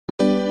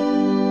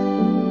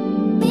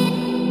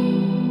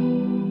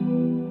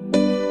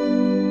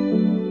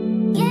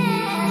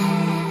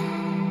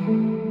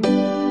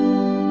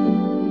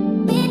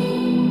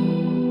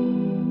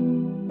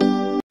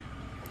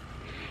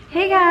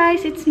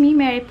guys! It's me,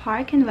 Mary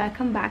Park, and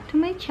welcome back to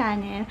my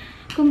channel.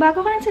 Kung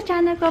bago ka lang sa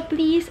channel ko,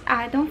 please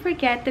don't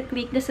forget to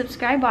click the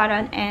subscribe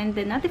button and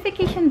the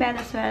notification bell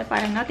as well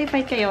para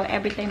notified kayo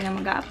every time na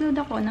mag-upload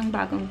ako ng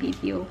bagong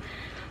video.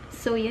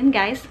 So, yun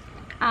guys.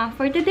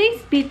 For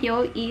today's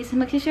video is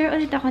mag-share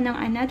ulit ako ng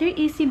another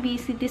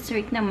easy-busy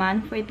dessert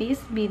naman for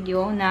this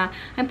video na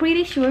I'm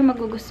pretty sure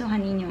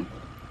magugustuhan ninyo.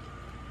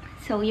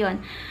 So,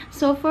 yun.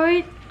 So,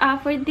 for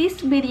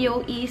this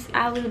video is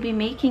I will be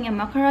making a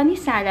macaroni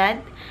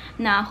salad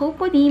na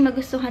hopefully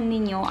magustuhan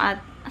ninyo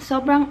at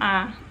sobrang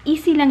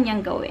easy lang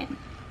niyang gawin.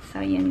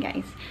 So, yun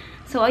guys.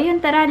 So, ayun,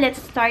 tara, let's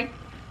start.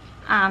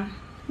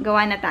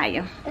 Gawa na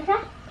tayo.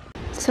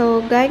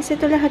 So, guys,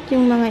 ito lahat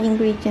yung mga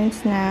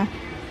ingredients na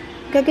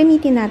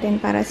gagamitin natin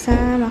para sa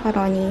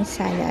macaroni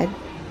salad.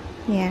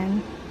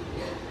 Yan.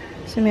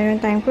 So,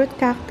 meron tayong fruit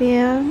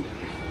cocktail,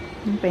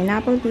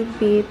 pineapple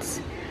bits,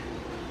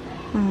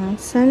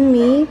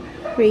 sun-made,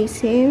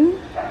 raisin,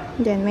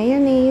 then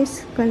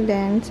mayonnaise,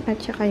 condensed, at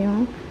saka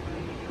yung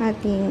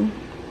ating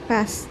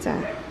pasta.